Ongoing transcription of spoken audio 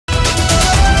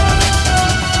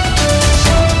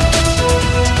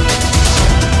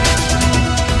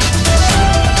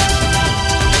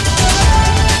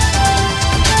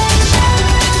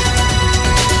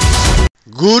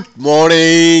Good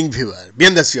morning, viewer.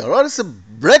 Bien this year, or it's a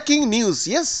breaking news.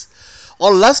 Yes,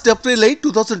 on last April 8,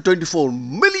 2024,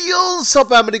 millions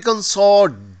of Americans saw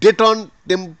daytime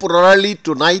temporarily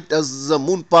tonight as the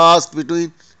moon passed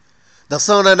between the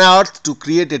sun and earth to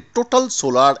create a total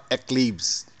solar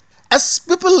eclipse. As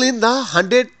people in the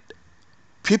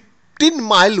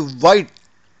 115-mile wide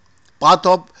path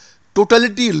of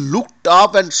totality looked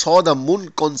up and saw the moon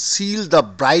conceal the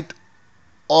bright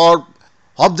orb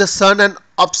of the sun and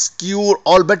obscure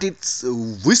all but its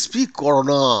wispy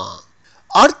corona.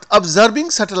 Earth observing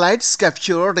satellites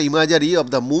captured imagery of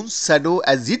the moon's shadow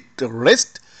as it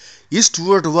rests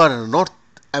eastward over North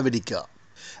America.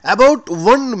 About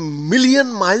 1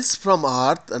 million miles from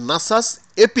Earth, NASA's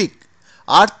EPIC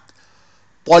Earth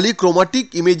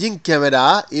polychromatic imaging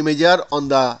camera imager on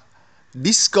the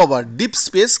Discover Deep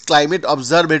Space Climate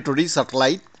Observatory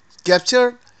satellite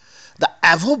captured the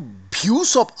above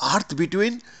views of Earth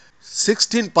between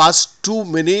 16 past 2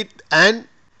 minute and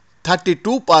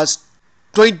 32 past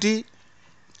 20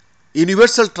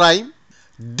 Universal Time.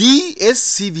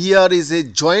 DSCVR is a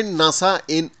joint NASA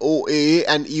NOAA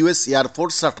and US Air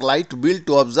Force satellite built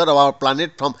to observe our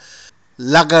planet from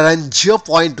Lagrange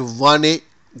point 1, a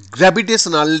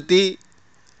gravitationally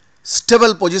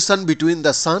stable position between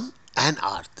the Sun and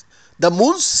Earth. The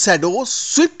moon's shadow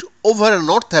swept over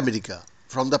North America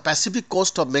from the Pacific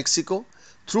coast of Mexico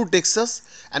through Texas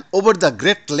and over the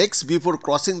Great Lakes before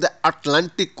crossing the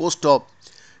Atlantic coast of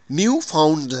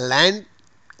Newfoundland,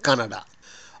 Canada.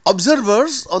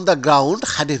 Observers on the ground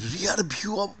had a rear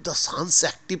view of the sun's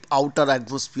active outer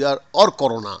atmosphere or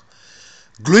corona.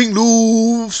 Glowing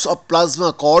loops of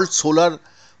plasma called solar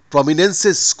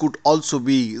prominences could also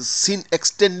be seen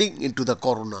extending into the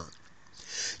corona.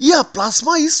 Yeah,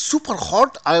 plasma is super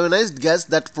hot ionized gas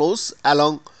that flows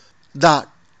along the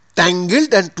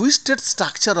tangled and twisted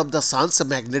structure of the sun's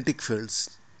magnetic fields.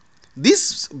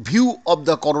 This view of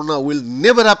the corona will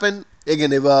never happen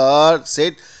again ever,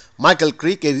 said Michael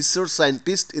Crick, a research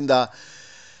scientist in the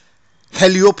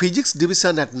Heliophysics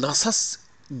division at NASA's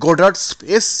Goddard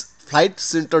Space Flight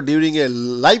Center during a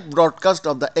live broadcast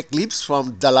of the eclipse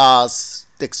from Dallas,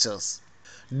 Texas.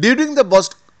 During the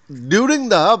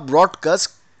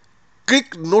broadcast,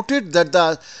 Crick noted that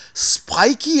the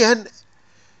spiky and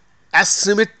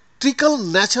asymmetrical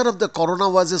nature of the corona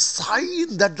was a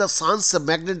sign that the sun's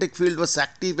magnetic field was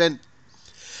active and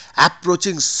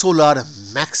approaching solar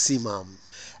maximum.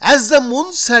 As the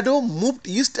moon's shadow moved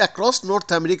east across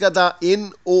North America, the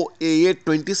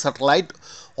NOAA-20 satellite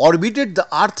orbited the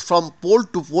Earth from pole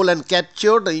to pole and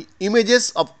captured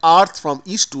images of Earth from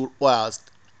east to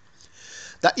west.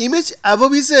 The image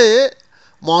above is a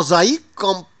mosaic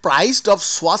comprised of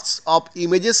swaths of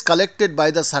images collected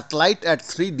by the satellite at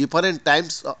 3 different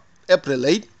times of April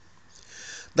 8.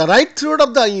 The right third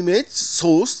of the image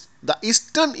shows the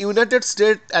eastern United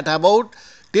States at about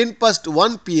 10 past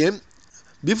 1 p.m.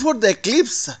 before the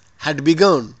eclipse had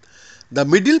begun. The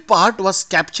middle part was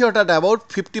captured at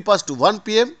about 50 past 1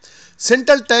 p.m.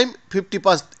 Central Time, 50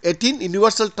 past 18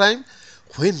 Universal Time,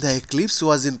 when the eclipse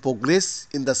was in progress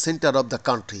in the center of the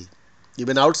country.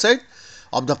 Even outside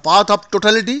of the path of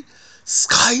totality,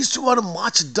 skies were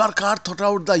much darker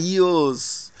throughout the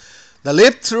years. The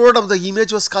left third of the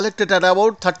image was collected at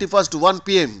about 30 past 1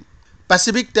 p.m.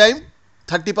 Pacific Time,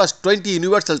 30 past 20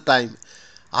 Universal Time,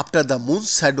 after the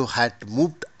moon's shadow had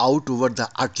moved out over the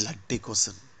Atlantic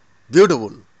Ocean.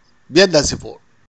 Beautiful. Bien the report.